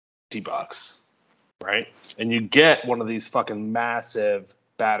$50, right? And you get one of these fucking massive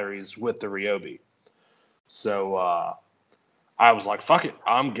batteries with the Ryobi. So I was like, fuck it.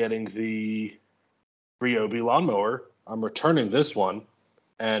 I'm getting the Ryobi lawnmower. I'm returning this one.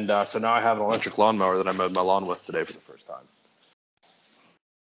 And so now I have an electric lawnmower that I mowed my lawn with today for the first time.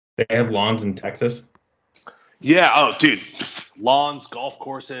 They have lawns in Texas? Yeah. Oh, dude. Lawns, golf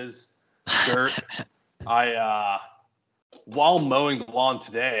courses, dirt. While mowing the lawn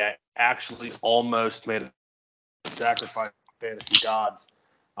today, I actually almost made a sacrifice to fantasy gods.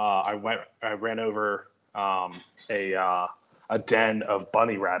 I ran over a den of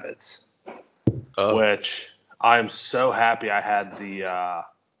bunny rabbits, which I'm so happy I had the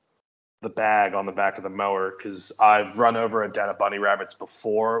bag on the back of the mower because I've run over a den of bunny rabbits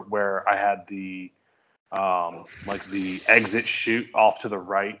before where I had the the exit chute off to the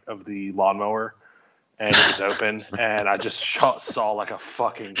right of the lawnmower and it was open and I just saw like a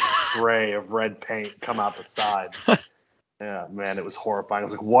fucking spray of red paint come out the side. Yeah, man, it was horrifying. I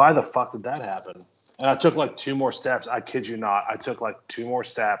was like, why the fuck did that happen? And I took like 2 more steps. I kid you not. I took like 2 more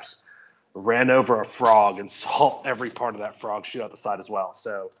steps, ran over a frog, and saw every part of that frog shoot out the side as well.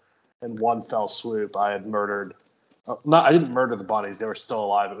 So, in one fell swoop, I had murdered. I didn't murder the bunnies. They were still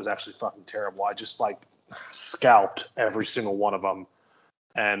alive. It was actually fucking terrible. I just like scalped every single one of them,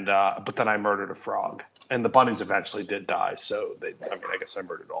 and but then I murdered a frog. And the bunnies eventually did die. So I guess I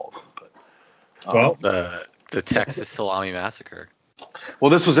murdered all of them. But the Texas Salami Massacre. Well,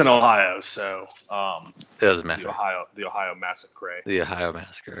 this was in Ohio, so it doesn't matter. The Ohio Massacre. The Ohio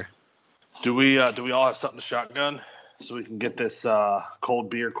Massacre. Do we all have something to shotgun so we can get this cold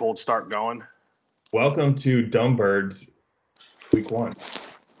beer, cold start going? Welcome to Dumb Birds Week 1.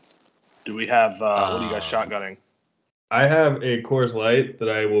 Do we have what are you guys shotgunning? I have a Coors Light that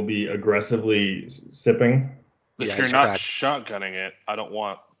I will be aggressively sipping. If you're not shotgunning it, I don't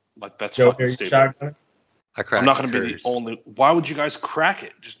want that's fucking stupid. Shotgunning? I'm not going to be the only. Why would you guys crack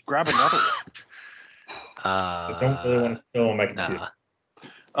it? Just grab another one. I don't really want to spill on my computer.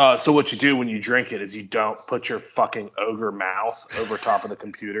 So what you do when you drink it is you don't put your fucking ogre mouth over top of the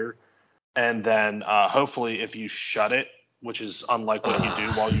computer, and then hopefully if you shut it, which is unlike what you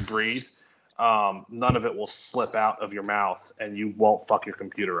do while you breathe, none of it will slip out of your mouth, and you won't fuck your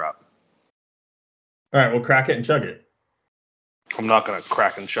computer up. All right, we'll crack it and chug it. I'm not going to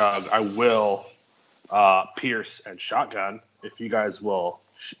crack and chug. I will pierce and shotgun if you guys will,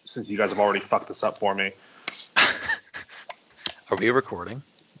 since you guys have already fucked this up for me. Are we recording?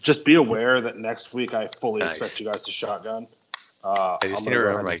 Just be aware that next week I fully expect you guys to shotgun. I just need to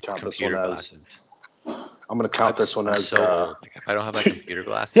remember my computer glasses. I'm going to count this one as. So if I don't have my computer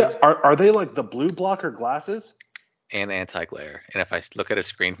glasses. Yeah, are they like the blue blocker glasses? And anti-glare. And if I look at a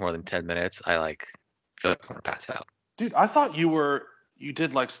screen for more than 10 minutes, I feel like I'm going to pass out. Dude, I thought you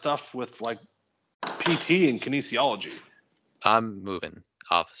did like stuff with like PT and kinesiology. I'm moving.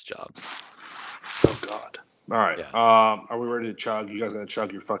 Office job. Oh God. All right. Yeah. Are we ready to chug? You guys gonna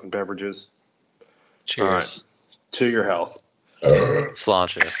chug your fucking beverages? Cheers. All right. To your health. Let's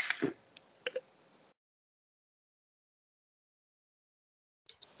launch it.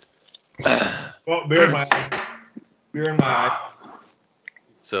 Well, beer in my eye.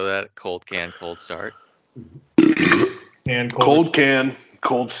 So that cold can, cold start. Cold can,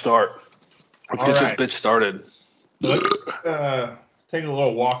 cold start. Let's get this bitch started. Let's take a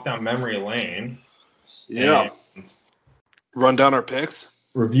little walk down memory lane. Yeah. Run down our picks.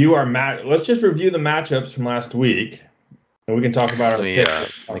 Review our match. Let's just review the matchups from last week, and we can talk about our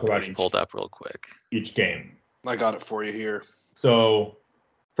picks. Talk about each pulled up real quick. Each game. I got it for you here. So,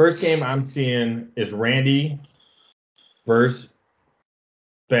 first game I'm seeing is Randy versus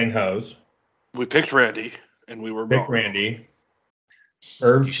Bang Hose. We picked Randy, and we were wrong. Randy.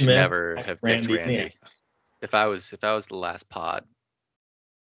 Irv you Smith. Should never have picked Randy. If I was the last pod,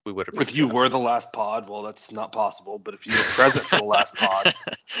 we would have. If you were the last pod, well, that's not possible. But if you were present for the last pod,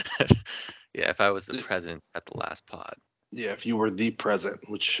 yeah, if I was the present at the last pod, yeah, if you were the present,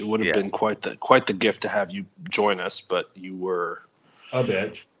 which would have been quite the gift to have you join us, but you were a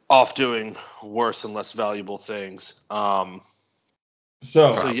bitch off doing worse and less valuable things.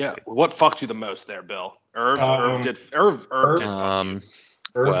 So yeah, what fucked you the most there, Bill? Irv did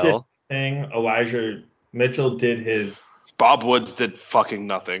thing. Elijah Mitchell did his. Bob Woods did fucking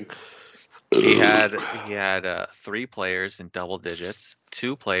nothing. He had 3 players in double digits,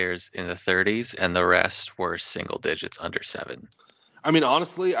 2 players in the 30s, and the rest were single digits under 7. I mean,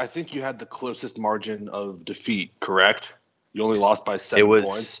 honestly, I think you had the closest margin of defeat. Correct? You only lost by 7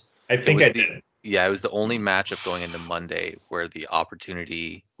 points. I think I did. Yeah, it was the only matchup going into Monday where the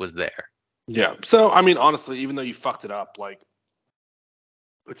opportunity was there. Yeah. So, I mean, honestly, even though you fucked it up, like,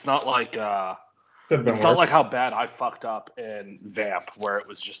 It's not like Could've been it's not worse. like how bad I fucked up in Vamp, where it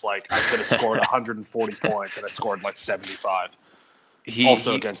was just like I could have scored 140 points and I scored like 75.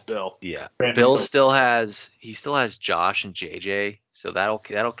 Also against Bill. Yeah, Vamp Bill still- still has Josh and JJ, so that'll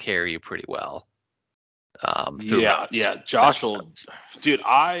carry you pretty well. Through Yeah. Josh will, matchups. dude.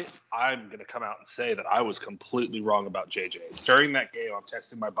 I'm gonna come out and say that I was completely wrong about JJ during that game. I'm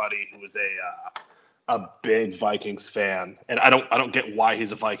texting my buddy who was a big Vikings fan, and I don't get why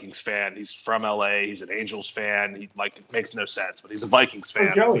he's a Vikings fan. He's from LA. He's an Angels fan. He like it makes no sense, but he's a Vikings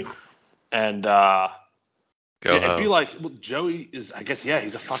fan. Joey. And Go it'd be ho. like well, Joey is. I guess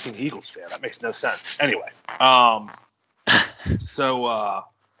he's a fucking Eagles fan. That makes no sense. Anyway, so.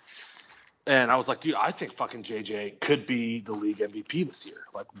 And I was like, dude, I think fucking JJ could be the league MVP this year.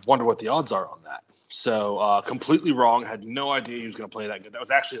 Like, wonder what the odds are on that. So, completely wrong. Had no idea he was going to play that good. That was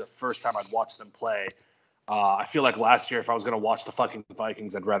actually the first time I'd watched them play. I feel like last year, if I was going to watch the fucking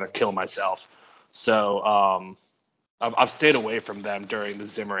Vikings, I'd rather kill myself. So, I've stayed away from them during the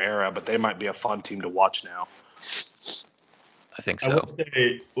Zimmer era, but they might be a fun team to watch now. I think I so. would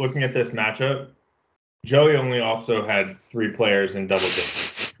say, looking at this matchup, Joey only also had 3 players in double digits.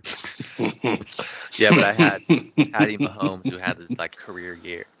 Yeah, but I had Patty Mahomes, who had this like career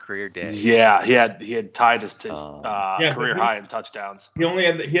day. Yeah, he had tied his Yeah, career high in touchdowns. He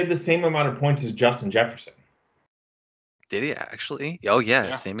had the same amount of points as Justin Jefferson. Did he actually? Oh yeah,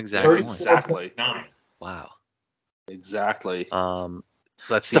 Yeah. same exact Yeah, point. exactly. 34.9. Wow. Exactly.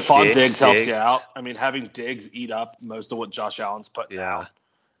 Let's see. Stephon Diggs helps you out. I mean, having Diggs eat up most of what Josh Allen's putting out.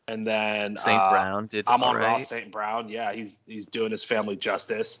 And then St. Brown did Amon all right. Ross St. Brown. Yeah, he's doing his family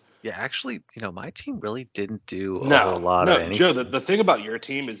justice. Yeah, actually, my team really didn't do a whole lot of anything. Joe, the thing about your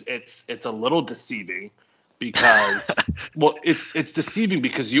team is it's a little deceiving because well, it's deceiving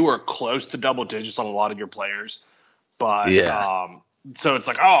because you were close to double digits on a lot of your players. But so it's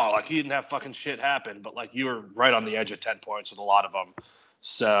like, oh, like he didn't have fucking shit happen, but like you were right on the edge of 10 points with a lot of them.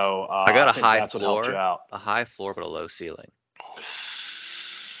 So I got a think high that's what helped you floor, out. a high floor but a low ceiling.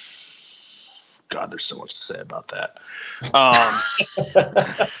 God, there's so much to say about that.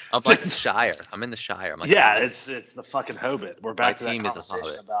 I'm like the Shire. I'm in the Shire. I'm like it's the fucking Hobbit. We're back My to that team is a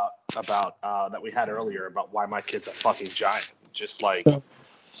conversation Hobbit. about that we had earlier about why my kid's a fucking giant. Just like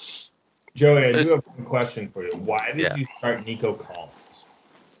Joey, I do have one question for you. Why did Yeah. you start Nico Collins?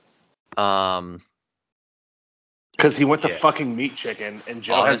 because he went to Yeah. fucking Meat Chicken, and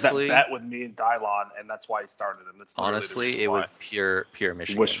Joe has Honestly- that bet with me and Dylon, and that's why he started him. That's literally the Honestly, reason it why. was pure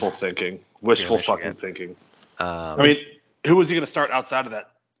Michigan. Wishful thinking. Wishful Michigan. fucking thinking. I I mean, who was he going to start outside of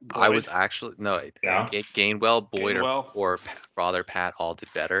that? I Boyd? was actually no. Yeah. Gainwell, Boyd, Gainwell? or Father Pat all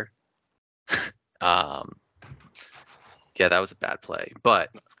did better. Yeah, that was a bad play. But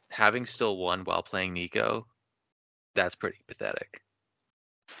having still won while playing Nico, that's pretty pathetic.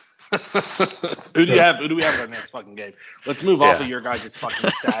 Who do we have in our next fucking game? Let's move off Yeah. of your guys' fucking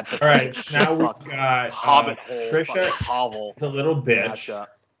sad, pathetic, All right, shit now we've fucked got Hobbit hole, Trisha. fucking hovel It's a little bitch. matchup.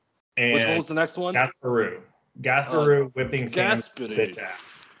 And Which one was the next one? Gasparoo whipping Sam Gasparoo. bitch ass.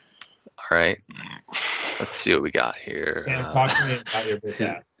 All right. Let's see what we got here. Sam, talk to me about your bitch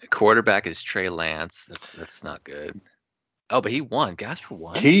his ass. quarterback is Trey Lance. That's not good. Oh, but he won. Gasper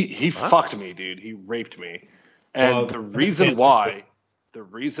won. He Huh? fucked me, dude. He raped me. And Well, the reason why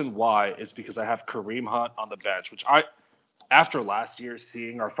is because I have Kareem Hunt on the bench, which after last year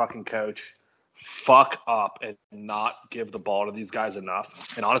seeing our fucking coach fuck up and not give the ball to these guys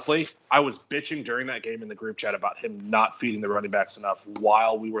enough. And honestly, I was bitching during that game in the group chat about him not feeding the running backs enough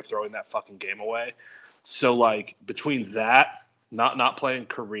while we were throwing that fucking game away. So like between that, not playing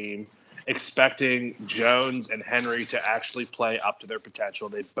Kareem, expecting Jones and Henry to actually play up to their potential,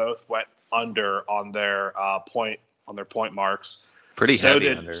 they both went under on their point marks. Pretty heavy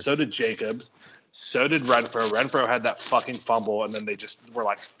did, under. So did Jacobs. So did Renfro. Renfro had that fucking fumble, and then they just were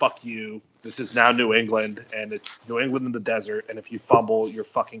like, "Fuck you! This is now New England, and it's New England in the desert. And if you fumble, you're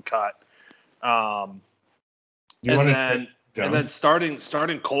fucking cut." And then starting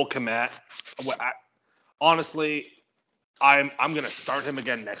Cole Kmet. Honestly, I'm gonna start him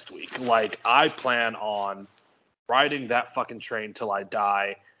again next week. Like I plan on riding that fucking train till I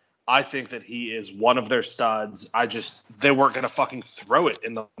die. I think that he is one of their studs. They weren't gonna fucking throw it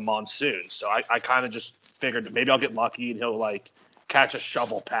in the monsoon, so I kind of just figured that maybe I'll get lucky and he'll like catch a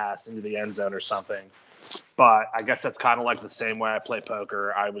shovel pass into the end zone or something. But I guess that's kind of like the same way I play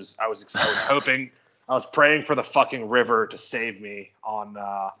poker. I was hoping, I was praying for the fucking river to save me on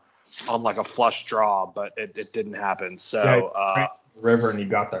like a flush draw, but it didn't happen. So river and you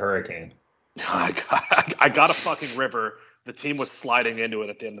got the hurricane. I got a fucking river. The team was sliding into it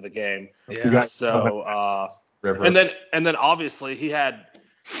at the end of the game. Yeah. So river. and then obviously he had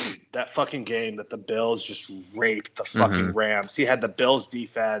that fucking game that the Bills just raped the fucking Rams. He had the Bills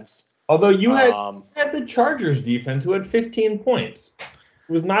defense. Although you had the Chargers defense who had 15 points.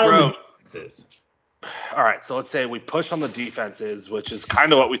 It was not on the defenses. All right, so let's say we push on the defenses, which is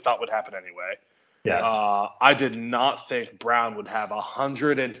kind of what we thought would happen anyway. Yes. I did not think Brown would have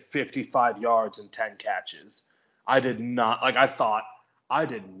 155 yards and 10 catches. I did not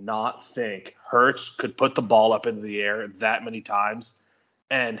think Hurts could put the ball up into the air that many times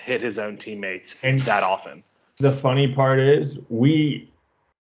and hit his own teammates that often. The funny part is we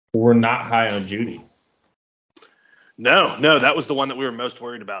were not high on Judy. No, that was the one that we were most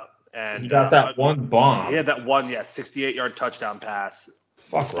worried about. And he got that one bomb. He had that one, 68-yard touchdown pass.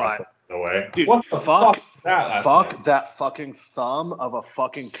 Fuck Russell. No way. Dude, what the fuck that fucking thumb of a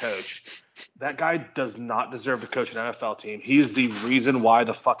fucking coach. That guy does not deserve to coach an NFL team. He's the reason why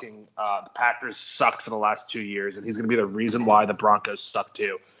the fucking the Packers sucked for the last 2 years, and he's going to be the reason why the Broncos suck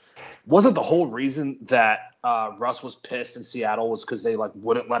too. Wasn't the whole reason that Russ was pissed in Seattle was because they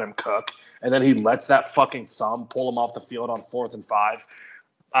wouldn't let him cook, and then he lets that fucking thumb pull him off the field on 4th and 5?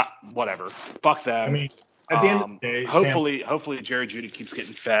 Whatever. Fuck them. I mean, at the end of the day, hopefully Jerry Jeudy keeps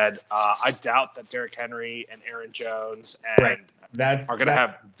getting fed. I doubt that Derrick Henry and Aaron Jones are going to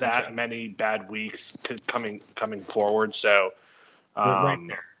have that many bad weeks coming forward. So, right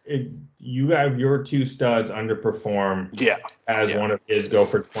there, you have your two studs underperform. As one of his go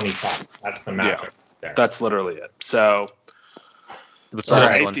for 25. That's the matchup. There. That's literally it. So, what's also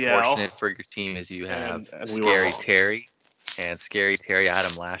unfortunate for your team is you have Scary Terry. And Scary Terry, I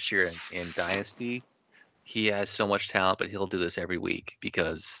had him last year in Dynasty. He has so much talent, but he'll do this every week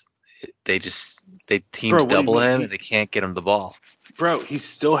because teams double him and they can't get him the ball. Bro, he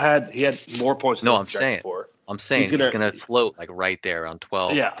had more points than before. I'm saying he's gonna float right there around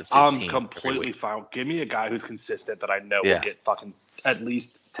 12 to 15. I'm completely fine. Give me a guy who's consistent that I know will get fucking at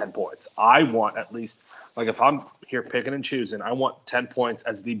least 10 points. I want at least if I'm here picking and choosing, I want 10 points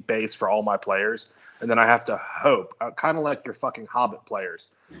as the base for all my players. And then I have to hope, kind of like your fucking Hobbit players,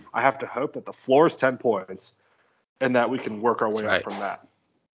 I have to hope that the floor is 10 points and that we can work our way up from that.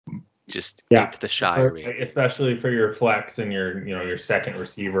 Just get to the Shire. Especially for your flex and your second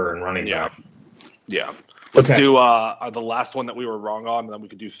receiver and running back. Yeah. Let's do the last one that we were wrong on, and then we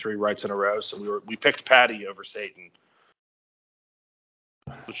could do 3 rights in a row. So we picked Patty over Satan.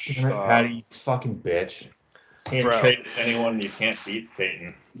 Patty, fucking bitch. Can't trade with anyone. You can't beat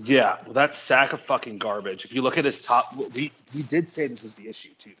Satan. Yeah, well, that sack of fucking garbage. If you look at his top, we did say this was the issue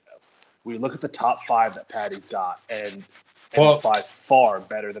too, though. We look at the top 5 that Patty's got, and by far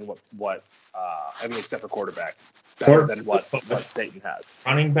better than what except for quarterback, better than what Satan has.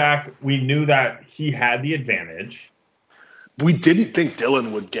 Running back, we knew that he had the advantage. We didn't think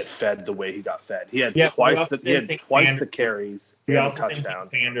Dylan would get fed the way he got fed. He had twice the carries. We also didn't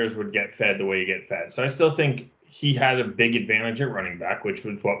think Sanders would get fed the way he get fed. So I still think he had a big advantage at running back, which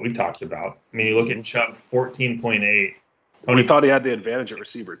was what we talked about. I mean, you look at Chubb, 14.8. We thought he had the advantage at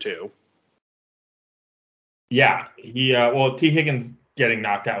receiver too. Yeah, T. Higgins getting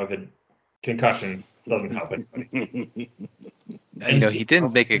knocked out with a concussion doesn't help anybody. He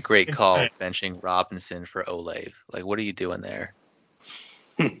didn't make a great call benching Robinson for Olave. What are you doing there?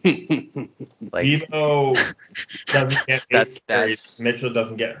 Deebo doesn't get that's Mitchell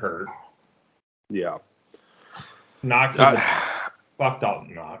doesn't get hurt. Yeah. Knox is fucked up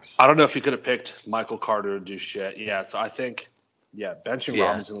Knox. I don't know if he could have picked Michael Carter to do shit. Yeah, so I think benching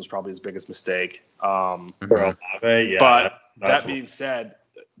Robinson was probably his biggest mistake. But that being said,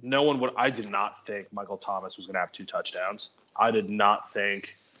 I did not think Michael Thomas was going to have 2 touchdowns. I did not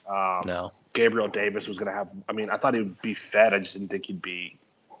think Gabriel Davis was going to have. I mean, I thought he would be fed. I just didn't think he'd be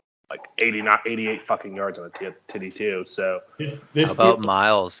 88 fucking yards on a titty too. So how about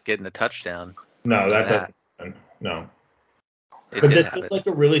Miles getting a touchdown? No, that doesn't happen. No. But this was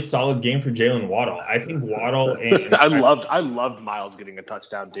a really solid game for Jalen Waddle. I think Waddle and I loved Miles getting a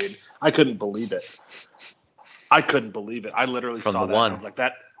touchdown, dude. I couldn't believe it. I literally saw that. I was like,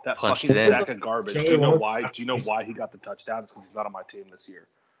 that fucking sack of garbage. Do you know why? Do you know why he got the touchdown? It's because he's not on my team this year.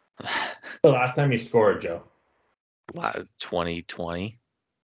 The last time he scored, Joe? 2020.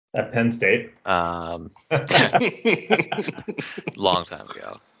 At Penn State? Long time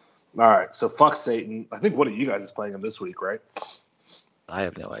ago. All right, so fuck Satan. I think one of you guys is playing him this week, right? I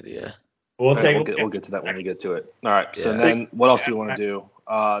have no idea. We'll get to that when we get to it. All right, so then what else do you want to do?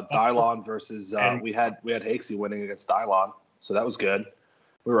 Dylon versus we had Hakesy winning against Dylon, so that was good.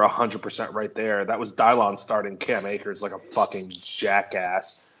 We were 100% right there. That was Dylon starting Cam Akers like a fucking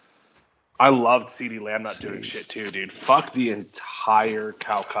jackass. I loved CeeDee Lamb not doing shit too, dude. Fuck the entire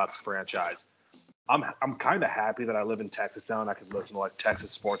Cal Cups franchise. I'm kind of happy that I live in Texas now and I can listen to like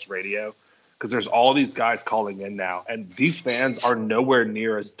Texas sports radio because there's all these guys calling in now, and these fans are nowhere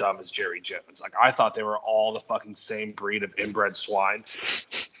near as dumb as Jerry Jones. Like I thought they were all the fucking same breed of inbred swine,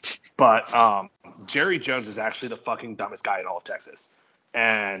 but Jerry Jones is actually the fucking dumbest guy in all of Texas,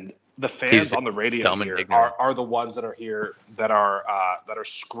 and the fans on the radio here are the ones that are here that are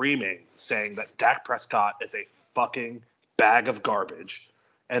screaming, saying that Dak Prescott is a fucking bag of garbage,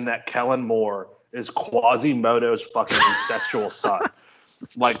 and that Kellen Moore is Quasimodo's fucking incestual son.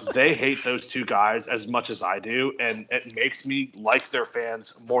 Like, they hate those two guys as much as I do, and it makes me like their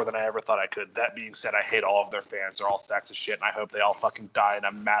fans more than I ever thought I could. That being said, I hate all of their fans. They're all stacks of shit, and I hope they all fucking die in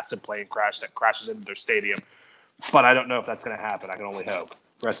a massive plane crash that crashes into their stadium. But I don't know if that's going to happen. I can only hope.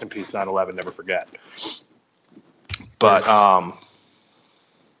 Rest in peace, 9/11. Never forget. But,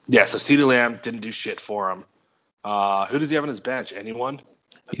 yeah, so CeeDee Lamb didn't do shit for him. Who does he have on his bench? Anyone?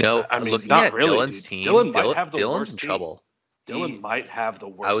 I mean, looking not at really. Dylan's team, Dylan might have the Dylan's worst in team. trouble. Dylan might have the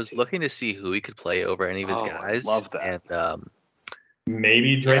worst. I was looking to see who he could play over any of his guys. I love that. And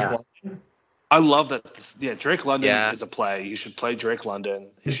maybe Drake London. I love that. Drake London is a play. You should play Drake London.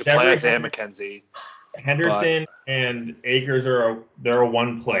 You should play Isaiah McKenzie. Henderson and Akers they're a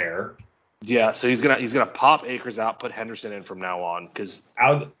one player. Yeah, so he's gonna pop Akers out, put Henderson in from now on because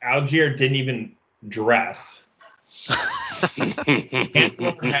Algier didn't even dress.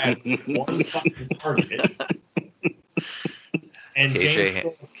 Handler had one fucking target, and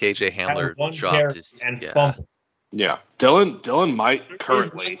KJ Handler dropped his fumble. Yeah, Dylan might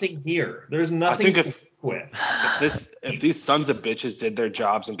currently. There's nothing here. There's nothing. I think if these sons of bitches did their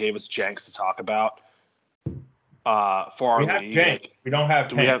jobs and gave us janks to talk about, for our league, like, we don't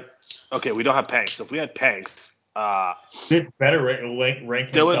have. We don't have Panks. So if we had Panks, better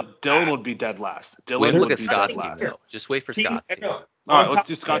rank. Dylan would be dead last. Dylan would look at Scott's team though. Just wait for Scott's team. All right, let's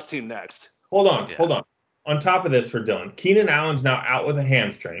do Scott's team next. Hold on. On top of this, for Dylan, Keenan Allen's now out with a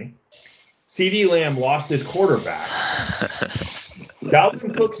hamstring. CeeDee Lamb lost his quarterback.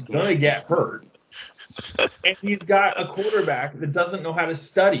 Dalvin Cook's gonna get hurt, and he's got a quarterback that doesn't know how to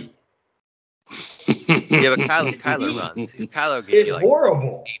study. Yeah, but Kyler runs. Kyler gets you like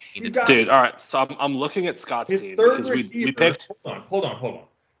horrible. 18 dude, all right. So I'm looking at Scott's team because we picked. Hold on.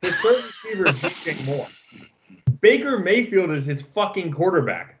 His third receiver is DJ Moore. Baker Mayfield is his fucking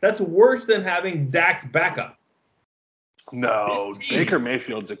quarterback. That's worse than having Dak's backup. No, Baker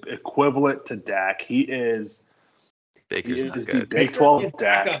Mayfield's equivalent to Dak. He is. Baker's not good. The Big 12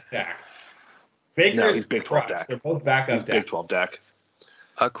 Dak. Baker, he's Big 12 Dak. They're both backup. He's Big 12 Dak.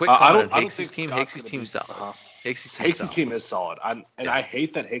 A quick comment on Hakes' team. Hakes' team is solid. Hakes' team is solid. I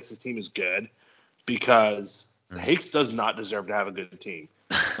hate that Hakes' team is good because Hakes does not deserve to have a good team.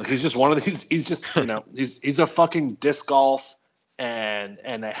 Like, he's just one of these. He's just he's a fucking disc golf and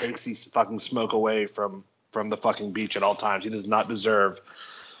a Hakes' fucking smoke away from the fucking beach at all times. He does not deserve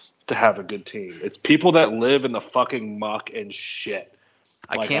to have a good team. It's people that live in the fucking muck and shit.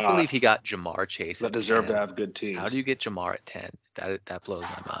 I can't believe he got Jamar Chase that deserve to have good teams. How do you get Jamar at 10? That blows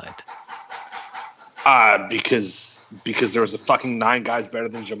my mind. Because there was a fucking 9 guys better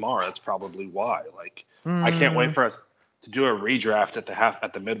than Jamar. That's probably why. Like, I can't wait for us to do a redraft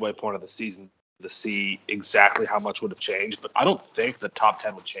at the midway point of the season to see exactly how much would have changed. But I don't think the top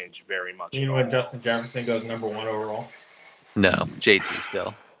 10 would change very much. You know when Justin Jefferson goes number 1 overall? No, JT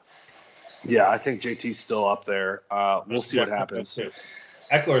still. Yeah, I think JT's still up there. We'll see what happens.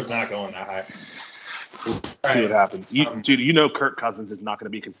 Eckler's not going that high. We'll see what happens. Dude, Kirk Cousins is not going to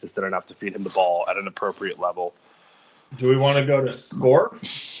be consistent enough to feed him the ball at an appropriate level. Do we want to go to score?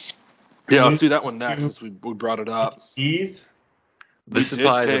 Yeah, let's do that one next since we brought it up. Ease. This is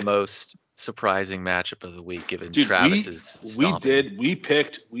probably the most surprising matchup of the week, given Travis's. We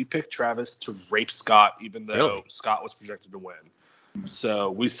picked Travis to rape Scott, even though Scott was projected to win. So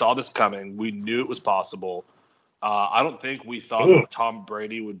we saw this coming. We knew it was possible. I don't think we thought that Tom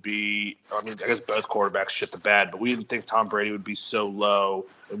Brady would be. I mean, I guess both quarterbacks shit the bed, but we didn't think Tom Brady would be so low,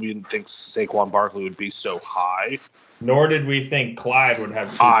 and we didn't think Saquon Barkley would be so high. Nor did we think Clyde would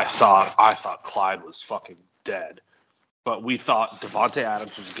have. I thought Clyde was fucking dead, but we thought Devontae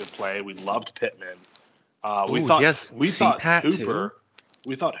Adams was a good play. We loved Pittman. We thought Hooper.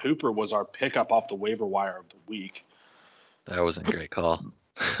 We thought Hooper was our pickup off the waiver wire of the week. That wasn't a great call.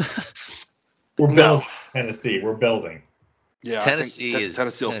 We're building Tennessee. We're building. Yeah, Tennessee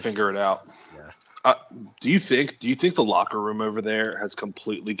will figure it out. Yeah. Do you think the locker room over there has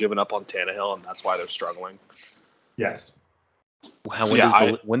completely given up on Tannehill and that's why they're struggling? Yes.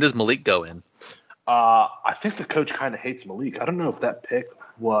 When does Malik go in? I think the coach kind of hates Malik. I don't know if that pick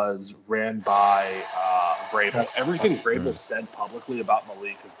was ran by Vrabel. Everything Vrabel said publicly about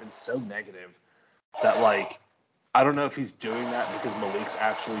Malik has been so negative that, like, I don't know if he's doing that because Malik's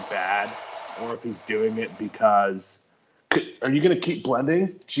actually bad or if he's doing it because – are you going to keep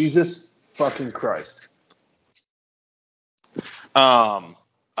blending? Jesus fucking Christ. I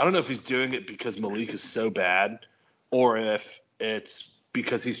don't know if he's doing it because Malik is so bad or if it's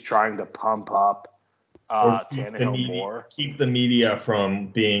because he's trying to pump up Tannehill more. Keep the media from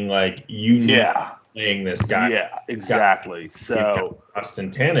being like, playing this guy. Yeah, exactly. So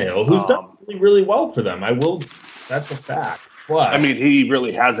Austin Tannehill, who's done really, really well for them. That's a fact. But I mean, he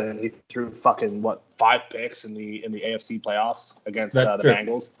really hasn't. He threw fucking 5 picks in the AFC playoffs against the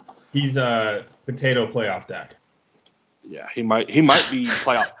Bengals. He's a potato playoff Dak. Yeah, he might be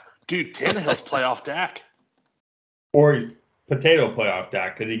playoff. Dude, Tannehill's playoff Dak. Or potato playoff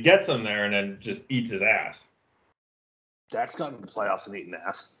Dak because he gets them there and then just eats his ass. Dak's gotten to the playoffs and eaten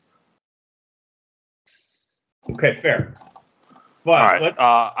ass. Okay, fair. But all right,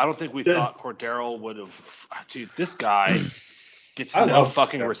 I don't think we thought Cordero would have. Dude, this guy gets no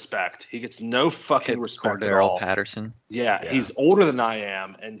fucking respect. He gets no fucking respect at all. Cordero Patterson. Yeah, he's older than I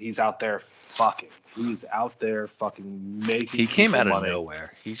am, and he's out there fucking. He's out there fucking making. He came out money. Of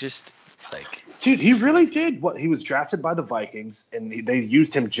nowhere. He just dude, he really did. He was drafted by the Vikings, and they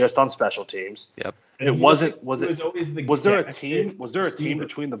used him just on special teams. Yep. And was there a team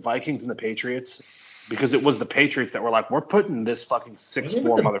between the Vikings and the Patriots? Because it was the Patriots that were like, we're putting this fucking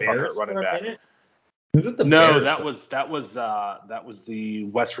 6'4" motherfucker at running back. That was the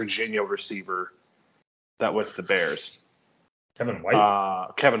West Virginia receiver that went to the Bears. Kevin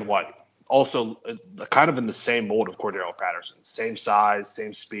White. Kevin White. Also, kind of in the same mold of Cordero Patterson. Same size,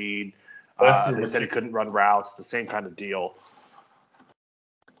 same speed. They said he couldn't run routes. The same kind of deal.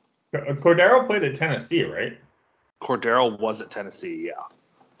 Cordero played at Tennessee, right? Cordero was at Tennessee, yeah.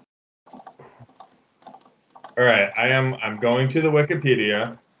 All right, I'm going to the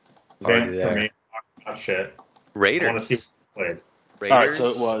Wikipedia. Already there. For me, shit. Raiders. I want to see what played. Raiders. All right, so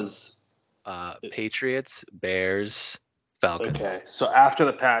it was Patriots, Bears, Falcons. Okay, so after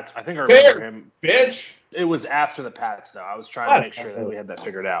the Pats, I think I remember him. Bitch. It was after the Pats, though. I was trying to make sure that we had that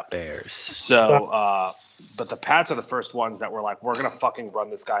figured out. Bears. So, but the Pats are the first ones that were like, we're gonna fucking run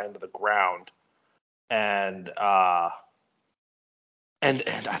this guy into the ground, and I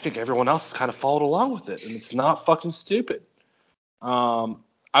think everyone else has kind of followed along with it, and it's not fucking stupid.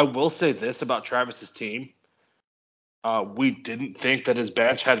 I will say this about Travis's team. We didn't think that his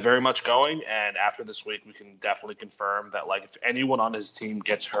bench had very much going, and after this week, we can definitely confirm that, like, if anyone on his team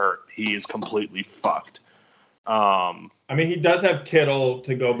gets hurt, he is completely fucked. I mean, he does have Kittle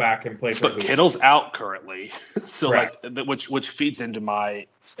to go back and play for. But Kittle's out currently, so which feeds into my,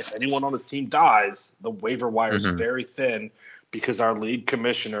 if anyone on his team dies, the waiver wire is very thin because our league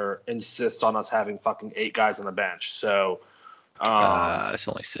commissioner insists on us having fucking 8 guys on the bench. So it's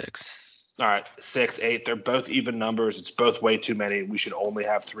only 6. All right, 6, 8. They're both even numbers. It's both way too many. We should only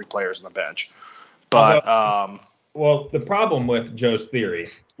have 3 players on the bench. But well, the problem with Joe's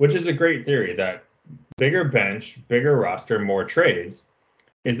theory, which is a great theory, that bigger bench, bigger roster, more trades,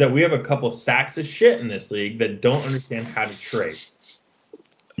 is that we have a couple sacks of shit in this league that don't understand how to trade.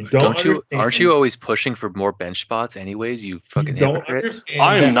 Aren't you always pushing for more bench spots anyways, you fucking hypocrite?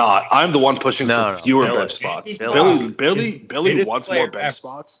 I am not. I'm the one pushing for fewer bench spots. Billy wants more bench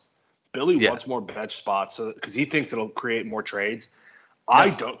spots. Billy wants more bench spots because he thinks it'll create more trades. I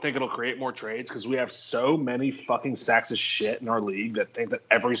don't think it'll create more trades because we have so many fucking sacks of shit in our league that think that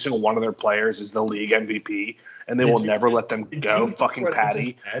every single one of their players is the league MVP and they will never let them go. Fucking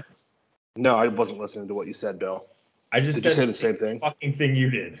Patty. No, I wasn't listening to what you said, Bill. Did you say the same thing? Fucking thing you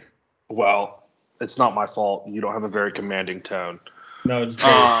did. Well, it's not my fault. You don't have a very commanding tone. No, it's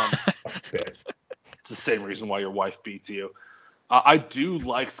it's the same reason why your wife beats you. I do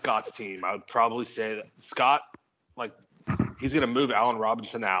like Scott's team. I would probably say that Scott, he's going to move Allen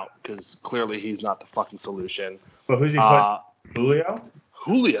Robinson out because clearly he's not the fucking solution. But who's he putting? Julio?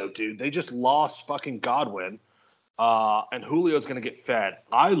 Julio, dude. They just lost fucking Godwin, and Julio's going to get fed.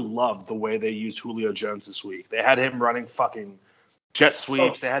 I love the way they used Julio Jones this week. They had him running fucking jet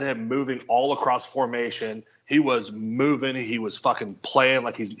sweeps. They had him moving all across formation. He was moving. He was fucking playing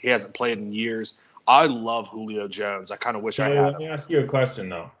like he hasn't played in years. I love Julio Jones. I kind of wish I had him. Let me ask you a question,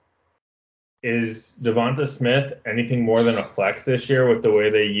 though. Is Devonta Smith anything more than a flex this year with the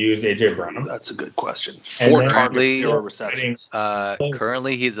way they use A.J. Brown? That's a good question. 4 targets, 0 receptions.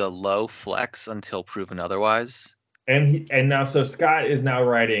 Currently, he's a low flex until proven otherwise. And now, so Scott is now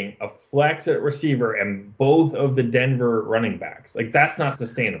writing a flex at receiver and both of the Denver running backs. Like, that's not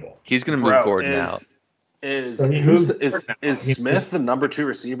sustainable. He's going to move Gordon out. Is Smith the number 2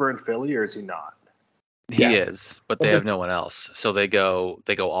 receiver in Philly, or is he not? He is, but they have no one else. So they go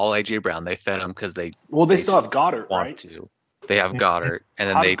all AJ Brown. They fed him because they still have Goddard, right? They have Goddard, and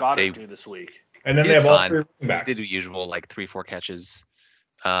then How did Goddard do this week? And then they have all 3 running backs. They do usual 3-4 catches.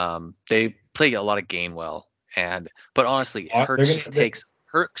 They play a lot of Gainwell, but honestly,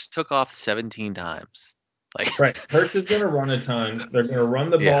 Hurts took off 17 times. Right, Hurts is going to run a ton. They're going to run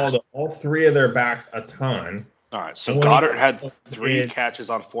the ball to all 3 of their backs a ton. All right, so Goddard had 3 catches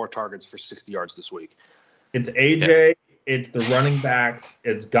on 4 targets for 60 yards this week. It's AJ, it's the running backs,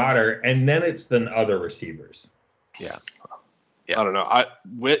 it's Goddard, and then it's the other receivers. Yeah. I don't know.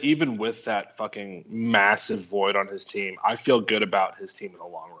 Even with that fucking massive void on his team, I feel good about his team in the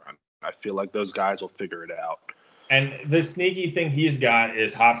long run. I feel like those guys will figure it out. And the sneaky thing he's got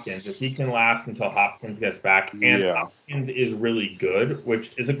is Hopkins. If he can last until Hopkins gets back, and Hopkins is really good,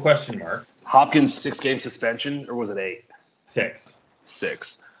 which is a question mark. Hopkins 6-game suspension, or was it 8? 6.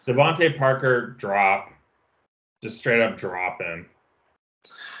 6. Devontae Parker drop, just straight up drop him.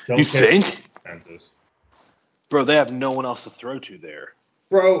 You think? Bro, they have no one else to throw to there.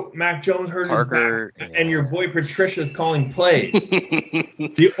 Bro, Mac Jones hurt his back, and your boy Patricia's calling plays.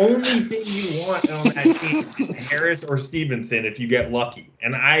 The only thing you want on that team is Harris or Stevenson if you get lucky.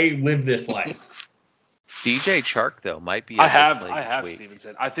 And I live this life. DJ Chark though might be. I have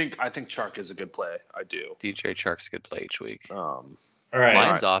Stevenson. I think Chark is a good play. I do. DJ Chark's a good play each week. All right.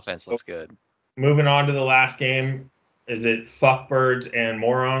 Lions offense looks good. Moving on to the last game, is it fuckbirds and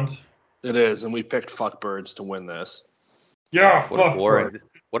morons? It is, and we picked fuckbirds to win this. Yeah, fuckbirds.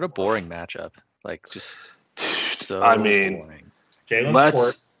 What a boring matchup. Just so boring. Jalen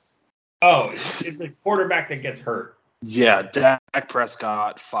Sports. Oh, it's a quarterback that gets hurt. Yeah, Dak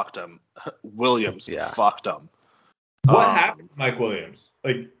Prescott fucked him. Williams fucked him. What happened to Mike Williams?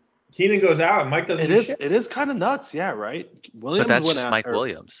 Keenan goes out and Mike doesn't do shit. It is kind of nuts, yeah, right? Williams, but that's just Mike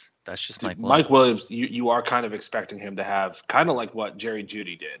Williams. That's just Mike Williams. Mike Williams, you are kind of expecting him to have kind of like what Jerry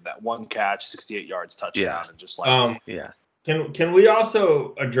Jeudy did, that one catch, 68 yards touchdown, and just Can we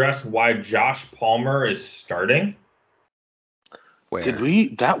also address why Josh Palmer is starting? Where? Did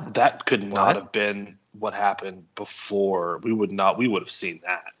we that could not have been what happened before. We would have seen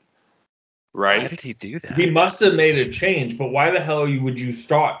that. Right? Why did he do that? He must have made a change, but why the hell would you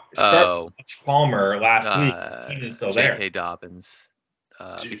start Palmer last week? He's still there. J.K. Dobbins,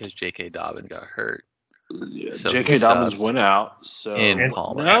 because J.K. Dobbins got hurt. Yeah, so J.K. Dobbins went out. So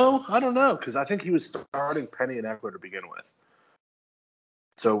Palmer. No, I don't know, because I think he was starting Penny and Eckler to begin with.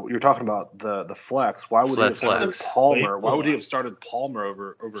 So you're talking about the flex. Why would he have started Palmer? Why would he have started Palmer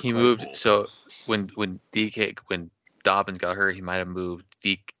over? He moved. So when Dobbins got hurt, he might have moved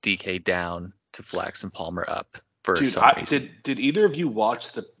DK down to flex and Palmer up for some reason. Did either of you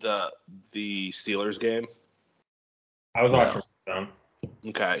watch the Steelers game? I was watching them.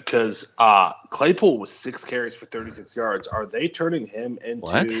 Okay, because Claypool was 6 carries for 36 yards. Are they turning him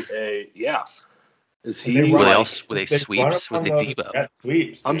into Is he? Were they sweeps with the Debo?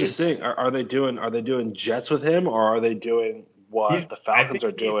 Sweeps, I'm just saying. Are they doing jets with him, or are they doing what the Falcons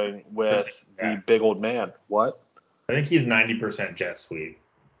are doing with the big old man? What? I think he's 90% jet sweep.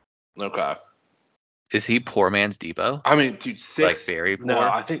 Okay. Is he poor man's Debo? I mean, dude, 6. Very poor. No,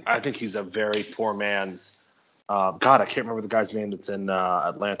 I think he's a very poor man's. God, I can't remember the guy's name that's in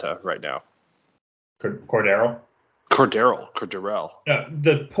Atlanta right now. Cordero. No,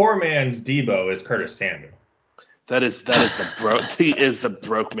 the poor man's Debo is Curtis Samuel. That is the broke. He is the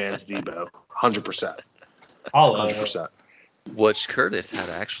broke man's Debo, 100%. 100%. Which Curtis had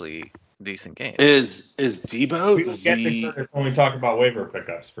actually decent game. Is Debo? We will get to Curtis when we talk about waiver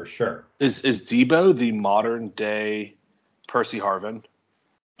pickups for sure. Is Debo the modern day Percy Harvin?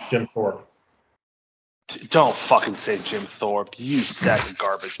 Jim Thorpe. Don't fucking say Jim Thorpe. You sack of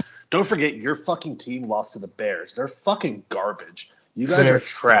garbage. Don't forget your fucking team lost to the Bears. They're fucking garbage. You guys are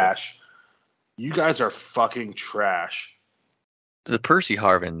trash. You guys are fucking trash. The Percy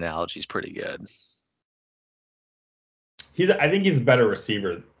Harvin analogy is pretty good. I think he's a better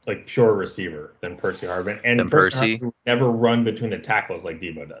receiver, pure receiver, than Percy Harvin. And Percy Harvin never run between the tackles like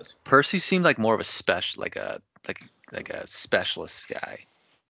Debo does. Percy seemed like more of a like a specialist guy.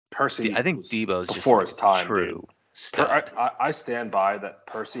 Percy, I think Debo's before his time. True. I stand by that.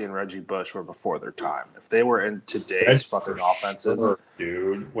 Percy and Reggie Bush were before their time. If they were in today's fucking offenses,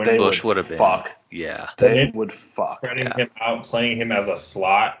 dude, they would have fuck. Been. Yeah, they would fuck. Spreading him out, playing him as a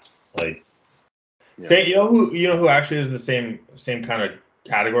slot, you know who actually is the same kind of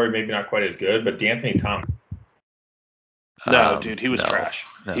category, maybe not quite as good, but D'Anthony Thomas. No, dude, he was trash.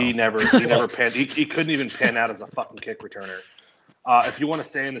 No. He never panned. He couldn't even pan out as a fucking kick returner. If you want to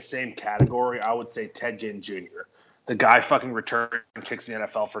say in the same category, I would say Ted Ginn Jr. The guy fucking returned kicks in the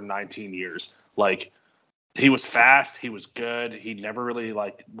NFL for 19 years. He was fast. He was good. He never really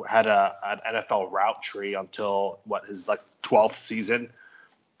had an NFL route tree until his 12th season.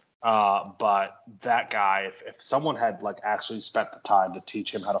 But that guy, if someone had actually spent the time to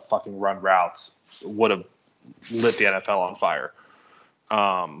teach him how to fucking run routes, would have lit the NFL on fire.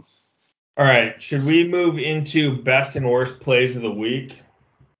 All right, should we move into best and worst plays of the week?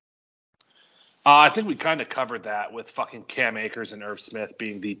 I think we kind of covered that with fucking Cam Akers and Irv Smith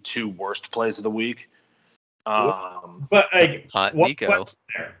being the two worst plays of the week. But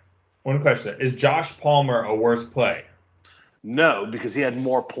one question: is Josh Palmer a worse play? No, because he had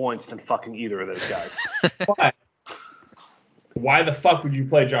more points than fucking either of those guys. Why the fuck would you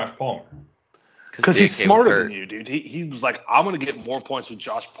play Josh Palmer? Because he's smarter than you, dude. He was like, I'm going to get more points with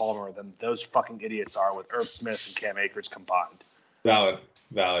Josh Palmer than those fucking idiots are with Irv Smith and Cam Akers combined. Valid.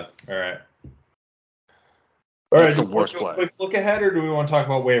 All right. That's the worst play. Quick look ahead, or do we want to talk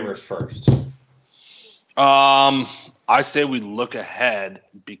about waivers first? I say we look ahead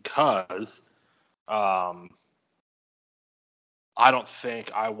because I don't think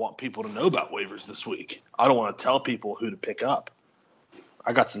I want people to know about waivers this week. I don't want to tell people who to pick up.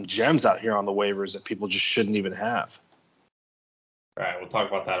 I got some gems out here on the waivers that people just shouldn't even have. All right, we'll talk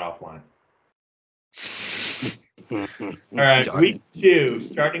about that offline. All right, week 2,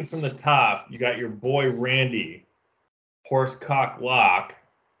 starting from the top, you got your boy Randy, Horsecock Lock,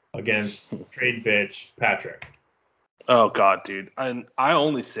 against trade bitch Patrick. Oh, God, dude. And I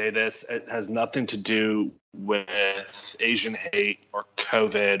only say this. It has nothing to do with Asian hate or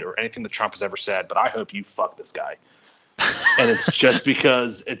COVID or anything that Trump has ever said, but I hope you fuck this guy. And it's just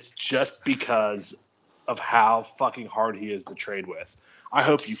because of how fucking hard he is to trade with. I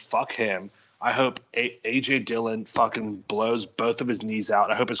hope you fuck him. I hope AJ Dillon fucking blows both of his knees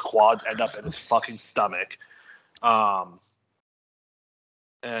out. I hope his quads end up in his fucking stomach.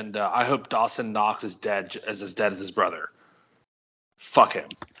 And I hope Dawson Knox is dead as his brother. Fuck him.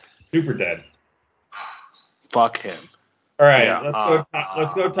 Super dead. Fuck him. All right,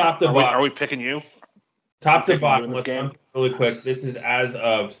 let's go top to bottom. Are we picking you? Top to bottom. Let's run really quick. This is as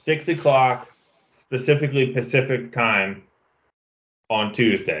of 6 o'clock, specifically Pacific time, on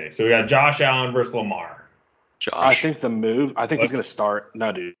Tuesday. So we got Josh Allen versus Lamar. I think he's going to start.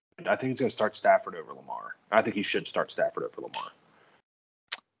 No, dude. I think he's going to start Stafford over Lamar. I think he should start Stafford over Lamar.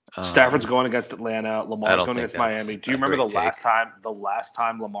 Stafford's going against Atlanta. Lamar's going against Miami. Do you remember the last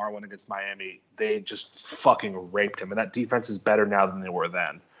time Lamar went against Miami? They just fucking raped him, and that defense is better now than they were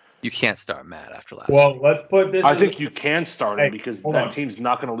then. You can't start Matt after last week. Let's put this. I think you can start him because that team's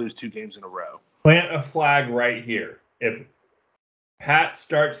not going to lose 2 games in a row. Plant a flag right here. If Pat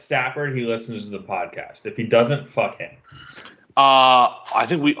starts Stafford, he listens to the podcast. If he doesn't, fuck him. I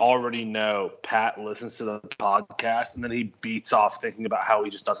think we already know Pat listens to the podcast and then he beats off thinking about how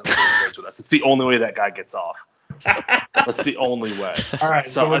he just doesn't want to trade with us. It's the only way that guy gets off. That's the only way. All right,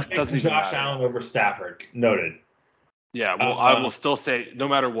 so we're taking Josh Allen over Stafford. Noted. Yeah, well, I will still say no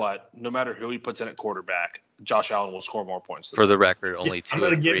matter who he puts in at quarterback, Josh Allen will score more points. For the record, only 2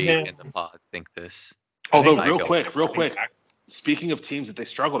 or 3 in the pod think this. Although, real quick, speaking of teams that they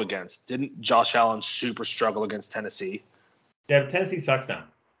struggled against, didn't Josh Allen super struggle against Tennessee? Yeah, Tennessee sucks now.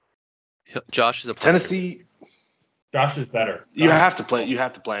 Josh is a player. Tennessee. Josh is better. You have to play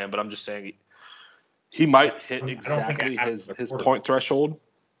him, but I'm just saying he might hit exactly his point threshold.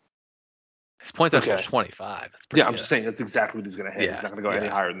 His point threshold is 25. That's pretty good. I'm just saying that's exactly what he's going to hit. He's not going to go any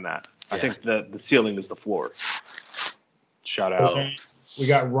higher than that. I think the ceiling is the floor. Shout out. We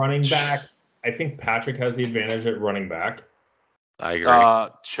got running back. I think Patrick has the advantage at running back. I agree.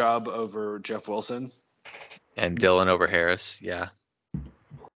 Chubb over Jeff Wilson. And Dillon over Harris, yeah.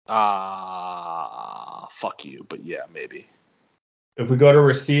 Fuck you, but yeah, maybe. If we go to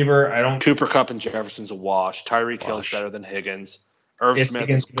receiver, Cooper Kupp and Jefferson's a wash. Tyreek Hill's better than Higgins. Irv Smith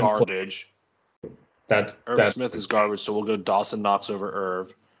is garbage. Irv Smith is garbage, so we'll go Dawson Knox over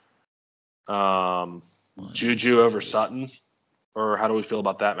Irv. Juju over Sutton, or how do we feel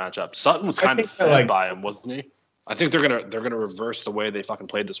about that matchup? Sutton was kind of fed by him, wasn't he? I think they're gonna reverse the way they fucking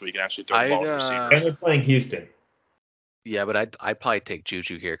played this week and actually throw the ball to receiver. And they're playing Houston. Yeah, but I'd probably take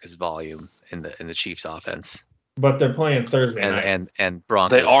Juju here because volume in the Chiefs' offense. But they're playing Thursday night. And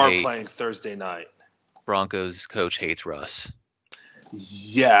Broncos. They are playing Thursday night. Broncos coach hates Russ.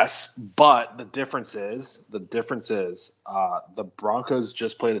 Yes, but the difference is the Broncos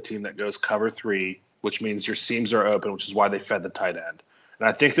just played a team that goes cover 3, which means your seams are open, which is why they fed the tight end. And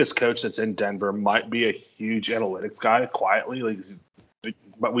I think this coach that's in Denver might be a huge analytics guy quietly,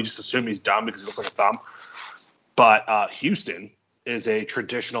 but we just assume he's dumb because he looks like a thumb. But Houston is a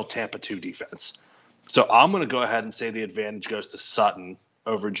traditional Tampa 2 defense. So I'm going to go ahead and say the advantage goes to Sutton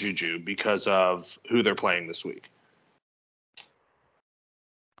over Juju because of who they're playing this week.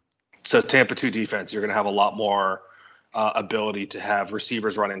 So Tampa 2 defense, you're going to have a lot more ability to have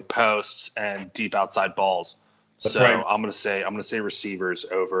receivers running posts and deep outside balls. That's so right. I'm going to say receivers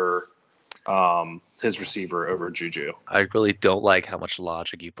over his receiver over Juju. I really don't like how much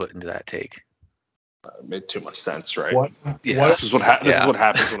logic you put into that take. It made too much sense, right? Yeah. This is what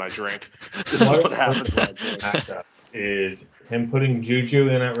happens when I drink. This is what happens when I drink. Is him putting Juju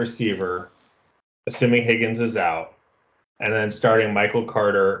in at receiver, assuming Higgins is out, and then starting Michael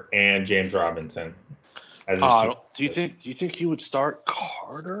Carter and James Robinson. Do you think he would start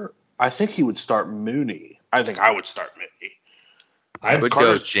Carter? I think he would start Mooney. I think I would start Mooney. I would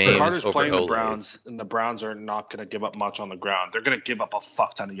go James Carter's over playing Olave. The Browns, and the Browns are not going to give up much on the ground. They're going to give up a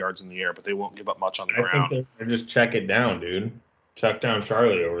fuck ton of yards in the air, but they won't give up much on the ground. I think they're just check it down, dude. Chuck down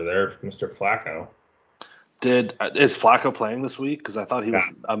Charlie over there, Mr. Flacco. Is Flacco playing this week? Because I thought he was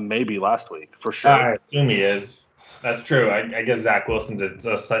maybe last week for sure. I assume he is. That's true. I guess Zach Wilson's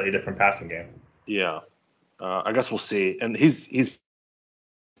a slightly different passing game. Yeah, I guess we'll see. And he's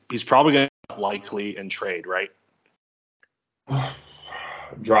probably going to likely and trade, right?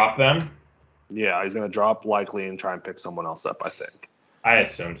 Drop them? Yeah, he's going to drop likely and try and pick someone else up, I think. I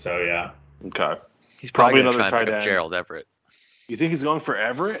assume so, yeah. Okay. He's probably another tight end. Gerald Everett. You think he's going for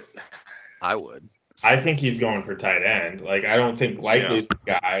Everett? I would. I think he's going for tight end. Like, I don't think likely's the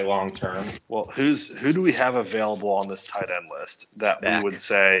guy long term. Well, who do we have available on this tight end list that we would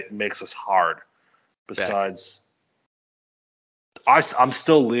say makes us hard? Besides, I'm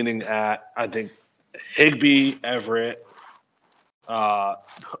still leaning at, I think, Higbee, Everett.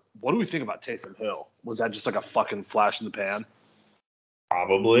 What do we think about Taysom Hill? Was that just like a fucking flash in the pan?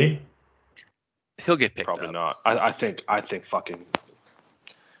 Probably. He'll get picked Probably up. Not. I think fucking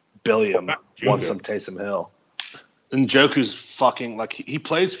Billiam wants some Taysom Hill. And Njoku's fucking like he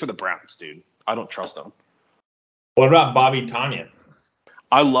plays for the Browns, dude. I don't trust him. What about Bobby Tonyan?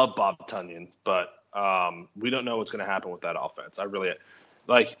 I love Bob Tonyan, but we don't know what's going to happen with that offense. I really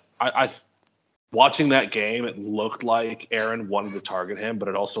like. I watching that game. It looked like Aaron wanted to target him, but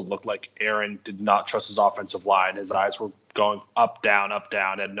it also looked like Aaron did not trust his offensive line. His eyes were going up, down, up,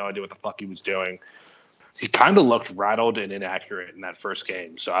 down. Had no idea what the fuck he was doing. He kind of looked rattled and inaccurate in that first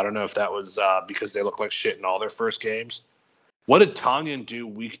game. So I don't know if that was because they looked like shit in all their first games. What did Tonyan do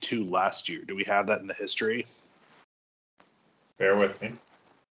week 2 last year? Do we have that in the history? Bear with me.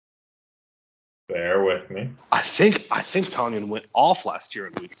 I think Tonyan went off last year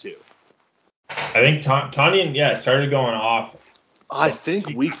in week 2. I think Tonyan, started going off. I think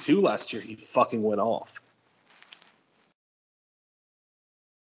week 2 last year he fucking went off.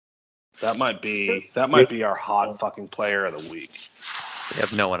 That might be our hot fucking player of the week. They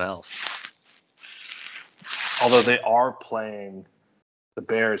have no one else. Although they are playing the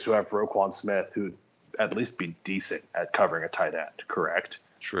Bears, who have Roquan Smith, who at least be decent at covering a tight end, correct?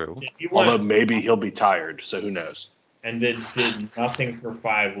 True. Although maybe he'll be tired, so who knows? And did nothing for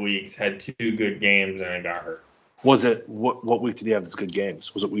 5 weeks, had 2 good games, and it got hurt. Was it what week did he have these good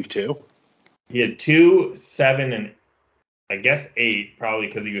games? Was it week 2? He had 2, 7, and I guess 8, probably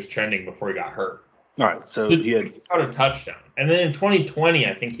because he was trending before he got hurt. All right, so he had a touchdown, and then in 2020,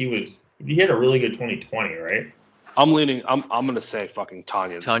 I think he had a really good 2020, right? I'm going to say fucking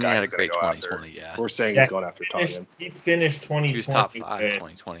Tonyan. Tonyan had a great 2020. Yeah, we're saying he's going after Tonyan. He finished 2020. He was top 5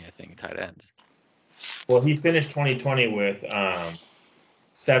 2020, I think, tight ends. Well, he finished 2020 with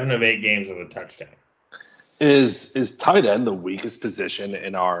 7 of 8 games with a touchdown. Is tight end the weakest position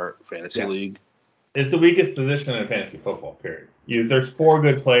in our fantasy league? It's the weakest position in fantasy football, period. There's 4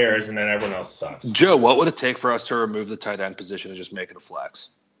 good players, and then everyone else sucks. Joe, what would it take for us to remove the tight end position and just make it a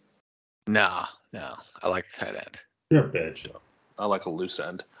flex? No. I like the tight end. You're a bitch. I like a loose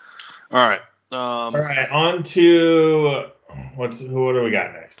end. All right. All right, on to what do we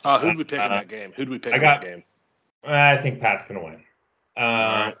got next? Who do we pick in that game? That game? I think Pat's going to win.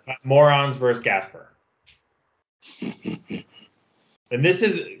 Right. Morons versus Gasper. And this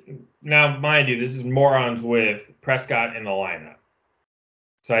is, now mind you, this is Morons with Prescott in the lineup.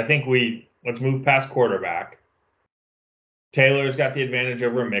 So I think let's move past quarterback. Taylor's got the advantage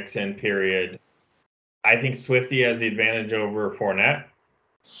over Mixon, period. I think Swifty has the advantage over Fournette.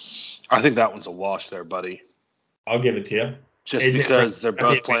 I think that one's a wash there, buddy. I'll give it to you. Just because they're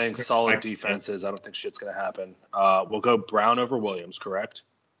both playing solid defenses, I don't think shit's going to happen. We'll go Brown over Williams, correct?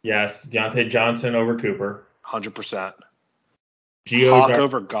 Yes. Deontay Johnson over Cooper. 100%. Hawk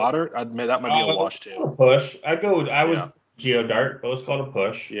over Goddard? That might be a wash, too. A push. I was Geo Dart. Both called a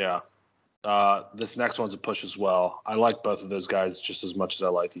push. Yeah. This next one's a push as well. I like both of those guys just as much as I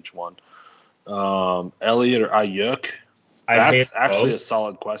like each one. Elliott or Ayuk? That's actually a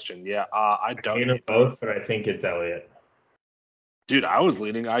solid question. Yeah, I don't hate them both, but I think it's Elliott. Dude, I was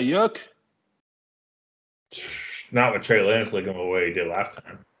leaning Ayuk. Not with Trey Lance looking the way he did last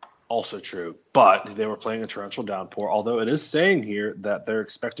time. Also true, but they were playing a torrential downpour. Although it is saying here that they're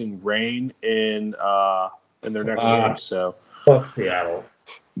expecting rain in their next game. So fuck Seattle.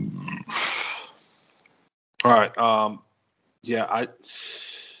 All right. Yeah, I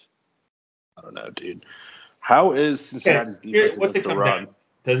don't know, dude. How is Cincinnati's defense against the run?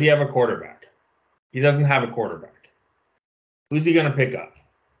 Does he have a quarterback? He doesn't have a quarterback. Who's he going to pick up?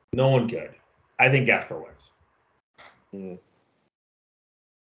 No one good. I think Gasper wins.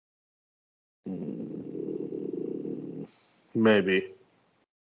 Maybe.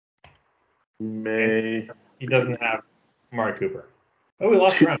 He doesn't have Amari Cooper. Oh, we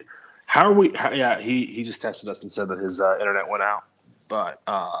lost Brown. How are we? Yeah, he just texted us and said that his internet went out. But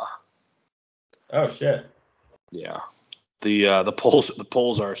oh shit. Yeah, the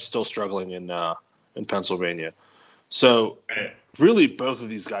polls are still struggling in Pennsylvania. So really, both of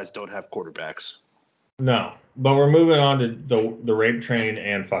these guys don't have quarterbacks. No, but we're moving on to the rape train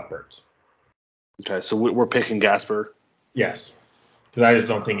and fuckbirds. Okay, so we're picking Gasper. Yes, because I just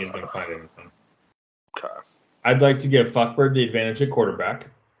don't think he's going to find anything. Okay. I'd like to give fuckbird the advantage at quarterback.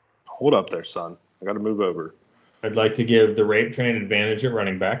 Hold up there, son. I got to move over. I'd like to give the rape train advantage at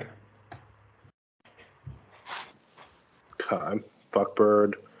running back. Okay.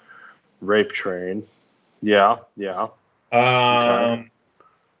 Fuckbird, rape train. Yeah. Okay. I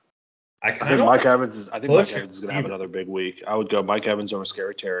think Mike Evans is going to have another big week. I would go Mike Evans over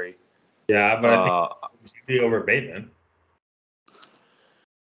Scary Terry. Yeah, but I think it should be over Bateman.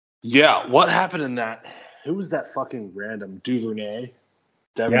 Yeah, what happened in that? Who was that fucking random Duvernay?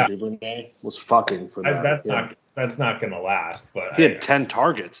 Duvernay was fucking for that. That's not going to last. But he had 10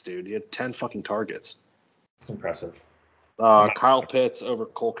 targets, dude. He had 10 fucking targets. It's impressive. Kyle Pitts over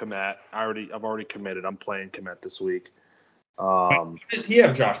Cole Kmet. I've already committed. I'm playing Kmet this week. Does he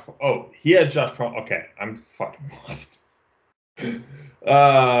have Josh? Oh, he has Josh. Okay, I'm fucking lost.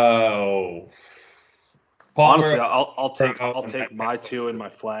 Oh. Honestly, I'll take my 2 in my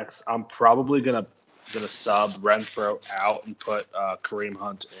flex. I'm probably gonna sub Renfro out and put Kareem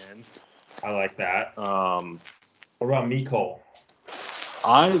Hunt in. I like that. What about Mecole?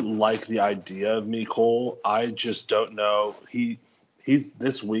 I like the idea of Mecole. I just don't know. He's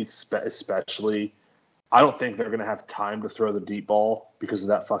this week especially. I don't think they're gonna have time to throw the deep ball because of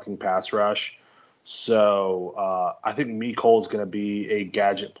that fucking pass rush. So I think Mecole is going to be a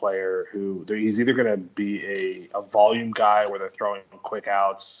gadget player he's either going to be a volume guy where they're throwing quick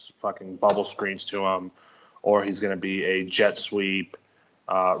outs, fucking bubble screens to him, or he's going to be a jet sweep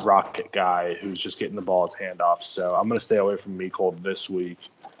rocket guy who's just getting the ball his hand off. So I'm going to stay away from Mecole this week.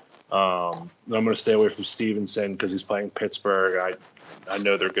 I'm going to stay away from Stevenson because he's playing Pittsburgh. I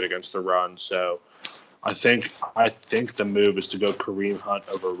know they're good against the run, so. I think the move is to go Kareem Hunt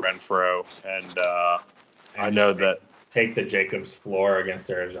over Renfro, and I know that take the Jacobs floor against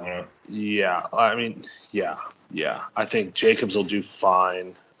Arizona. Yeah, I mean, yeah. I think Jacobs will do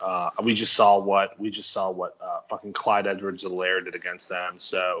fine. We just saw what fucking Clyde Edwards-Helaire did against them.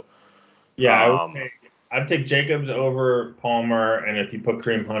 So yeah, I'd take Jacobs over Palmer, and if you put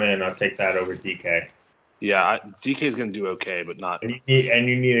Kareem Hunt in, I'd take that over DK. Yeah, DK is going to do okay, but not. And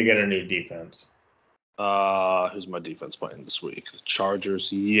you need to get a new defense. Who's my defense playing this week? The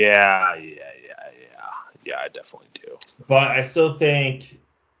Chargers. Yeah, I definitely do. But I still think.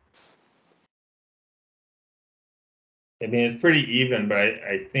 I mean, it's pretty even, but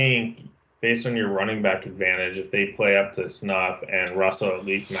I think based on your running back advantage, if they play up to snuff and Russell at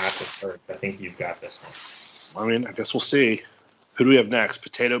least matches Hurts, I think you've got this one. I mean, I guess we'll see. Who do we have next?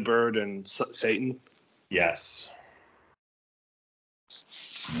 Potato Bird and Satan? Yes.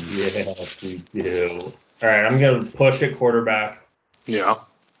 Yes, we do. All right, I'm going to push at quarterback. Yeah.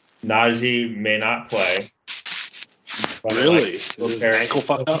 Najee may not play. Really? Is his ankle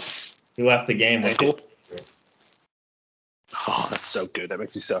fucked up? He left the game with ankle. Oh, that's so good. That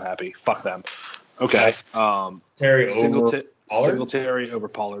makes me so happy. Fuck them. Okay. Singletary over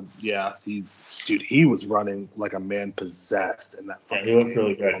Pollard. Yeah, he was running like a man possessed in that fucking game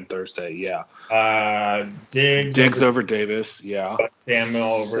really good on Thursday. Yeah. Diggs over Davis. Yeah. Samuel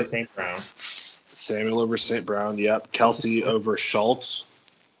over St. Brown. Samuel over St. Brown. Yep. Kelsey over Schultz.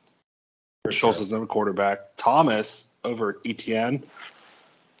 Schultz is another quarterback. Thomas over Etienne.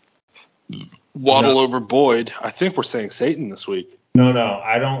 Waddle over Boyd. I think we're saying Satan this week. No,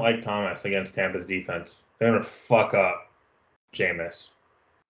 I don't like Thomas against Tampa's defense. They're gonna fuck up Jameis.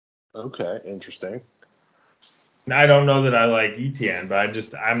 Okay, interesting. I don't know that I like ETN, but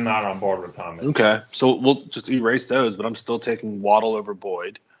I'm not on board with Thomas. Okay, so we'll just erase those, but I'm still taking Waddle over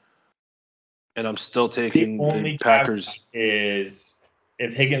Boyd. And I'm still taking the Packers. Is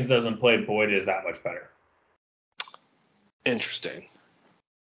if Higgins doesn't play, Boyd is that much better. Interesting.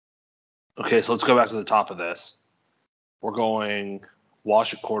 Okay, so let's go back to the top of this. We're going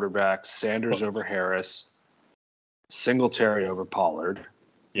Wash at quarterback, Sanders over Harris, Singletary over Pollard.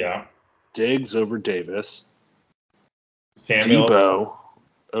 Yeah. Diggs over Davis. Samuel. Debo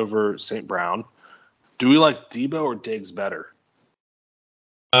over St. Brown. Do we like Debo or Diggs better?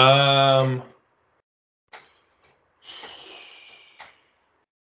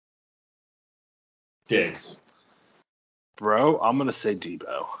 Diggs. Bro, I'm going to say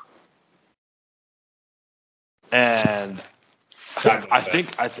Debo. And I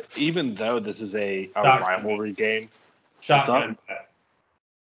think even though this is a rivalry game, shotgun bet.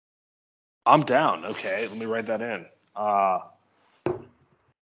 I'm down. Okay, let me write that in.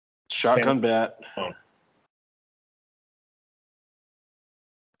 Shotgun bet.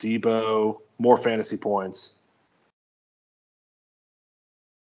 Debo, more fantasy points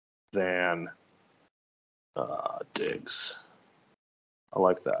than Diggs. I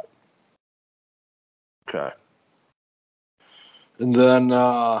like that. Okay. And then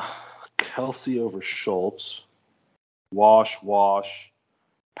Kelsey over Schultz. Wash.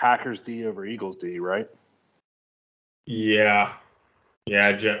 Packers D over Eagles D, right? Yeah.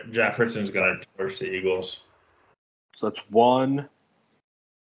 Yeah, Jefferson's going to torch the Eagles. So that's 1,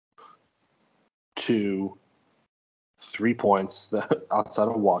 2, 3 points outside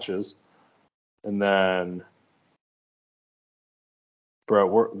of washes. And then, bro,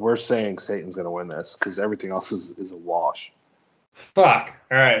 we're saying Satan's going to win this because everything else is a wash. Fuck.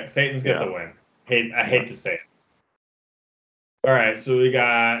 All right, Satan's got the win. I hate to say it. All right, so we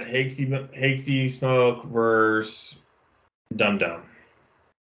got Hakesy Smoke versus Dum Dum.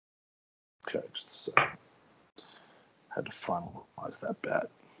 Okay, just a second. Had to finalize that bet.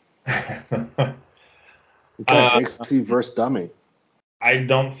 Okay, Hakesy versus Dummy. I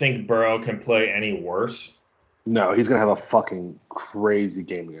don't think Burrow can play any worse. No, he's going to have a fucking crazy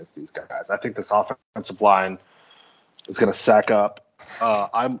game against these guys. I think this offensive line is going to sack up.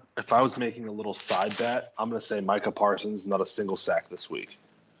 If I was making a little side bet, I'm going to say Micah Parsons, not a single sack this week.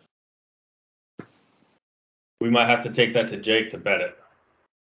 We might have to take that to Jake to bet it.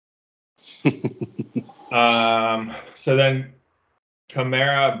 So then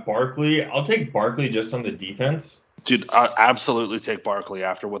Kamara, Barkley. I'll take Barkley just on the defense. Dude, I absolutely take Barkley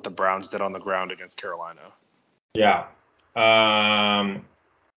after what the Browns did on the ground against Carolina. Yeah. I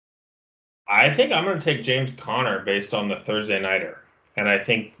think I'm going to take James Conner based on the Thursday nighter. And I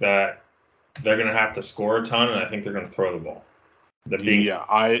think that they're going to have to score a ton, and I think they're going to throw the ball.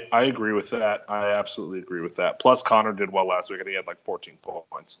 I agree with that. I absolutely agree with that. Plus, Connor did well last week, and he had like 14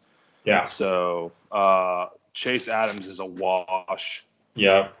 points. Yeah. So, Chase Adams is a wash.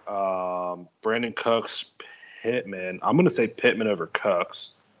 Yeah. Brandon Cooks, Pittman. I'm going to say Pittman over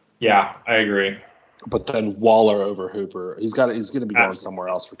Cooks. Yeah, I agree. But then Waller over Hooper. He's going to be going somewhere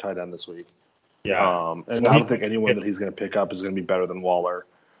else for tight end this week. Yeah. And I don't think anyone that he's going to pick up is going to be better than Waller.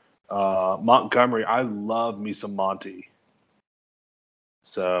 Montgomery, I love me some Monty.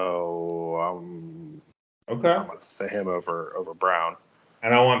 So okay, I'm going to say him over Brown.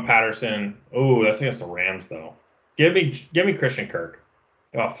 And I want Patterson. Oh, that's against the Rams though. Give me Christian Kirk.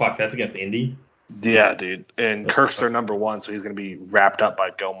 Oh fuck, that's against Indy. Yeah, dude. And Kirk's their number one, so he's going to be wrapped up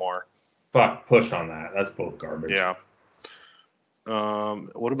by Gilmore. Fuck, push on that. That's both garbage. Yeah.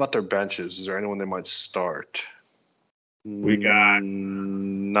 What about their benches? Is there anyone they might start? We got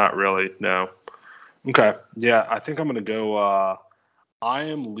not really. No. Okay. Yeah, I think I'm going to go. I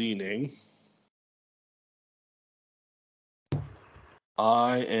am leaning.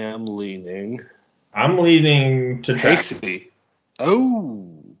 I'm leaning to Hakesy. Oh.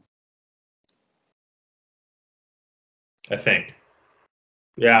 I think.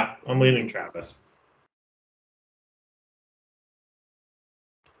 Yeah, I'm leaning Travis.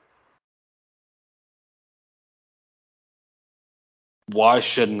 Why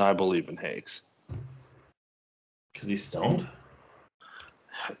shouldn't I believe in Hakes? Because he's stoned?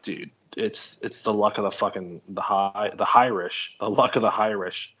 Dude, it's the luck of the Irish. The luck of the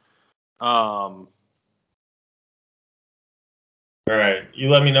Irish. All right. You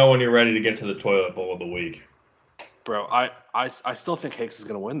let me know when you're ready to get to the toilet bowl of the week. Bro, I still think Hakes is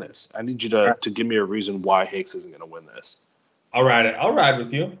going to win this. I need you to give me a reason why Hakes isn't going to win this. I'll ride it. I'll ride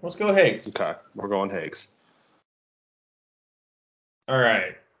with you. Let's go Hakes. Okay, we're going Hakes. All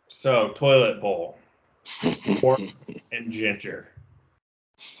right. So, toilet bowl. Pork and ginger.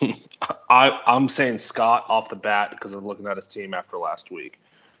 I'm saying Scott off the bat because I'm looking at his team after last week,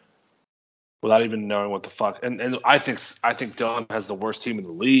 without even knowing what the fuck. And I think Dylan has the worst team in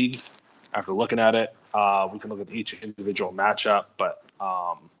the league after looking at it. We can look at each individual matchup, but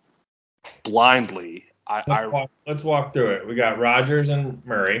blindly, let's walk through it. We got Rodgers and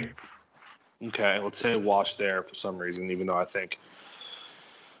Murray. Okay, let's say wash there for some reason, even though I think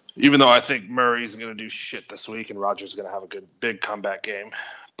Murray's going to do shit this week and Rodgers is going to have a good big comeback game.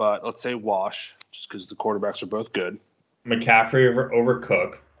 But let's say wash, just because the quarterbacks are both good. McCaffrey over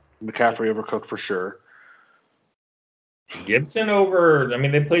Cook. McCaffrey over Cook for sure. Gibson over. I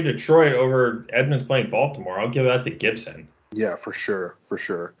mean, they played Detroit over Edmonds playing Baltimore. I'll give that to Gibson. Yeah, for sure.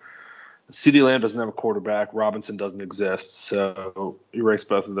 CeeDee Lamb doesn't have a quarterback. Robinson doesn't exist. So erase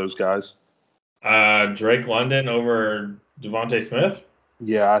both of those guys. Drake London over Devontae Smith?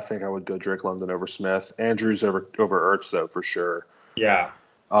 Yeah, I think I would go Drake London over Smith. Andrews over Ertz, though, for sure. Yeah.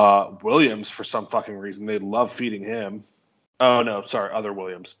 Williams, for some fucking reason, they love feeding him. Oh, no, sorry, other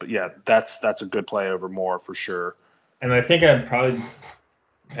Williams. But, yeah, that's a good play over Moore for sure. And I think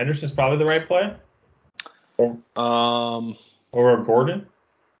Henderson's probably the right play? Or Gordon?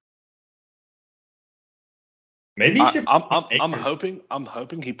 Maybe I'm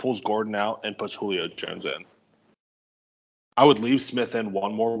hoping he pulls Gordon out and puts Julio Jones in. I would leave Smith in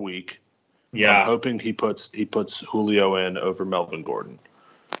one more week. Yeah. I'm hoping he puts Julio in over Melvin Gordon.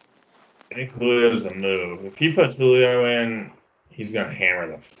 I think Julio's the move. If he puts Julio in, he's gonna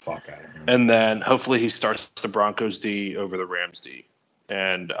hammer the fuck out of him. And then hopefully he starts the Broncos D over the Rams D.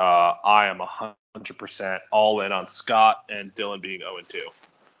 And I am 100% all in on Scott and Dylan being 0-2.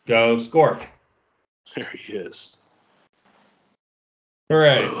 Go score. There he is. All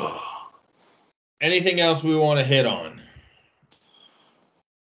right. Anything else we want to hit on?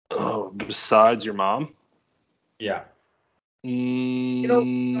 Oh, besides your mom? Yeah. You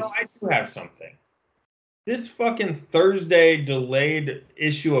know, I do have something. This fucking Thursday delayed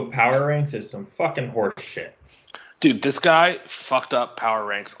issue of Power Ranks is some fucking horse shit. Dude, this guy fucked up Power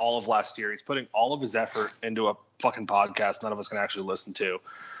Ranks all of last year. He's putting all of his effort into a fucking podcast none of us can actually listen to.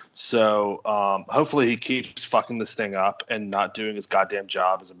 So hopefully he keeps fucking this thing up and not doing his goddamn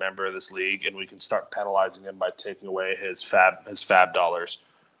job as a member of this league, and we can start penalizing him by taking away his fab dollars.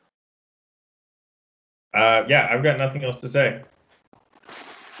 Yeah, I've got nothing else to say.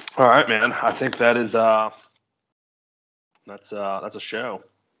 All right, man. I think that is that's a show.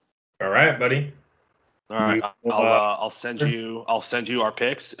 All right, buddy. All right, I'll send you our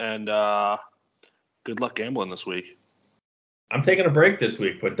picks, and good luck gambling this week. I'm taking a break this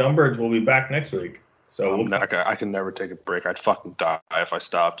week, but Dumbbirds will be back next week. So I can never take a break. I'd fucking die if I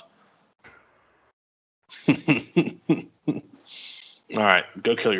stopped. All right, go kill yourself.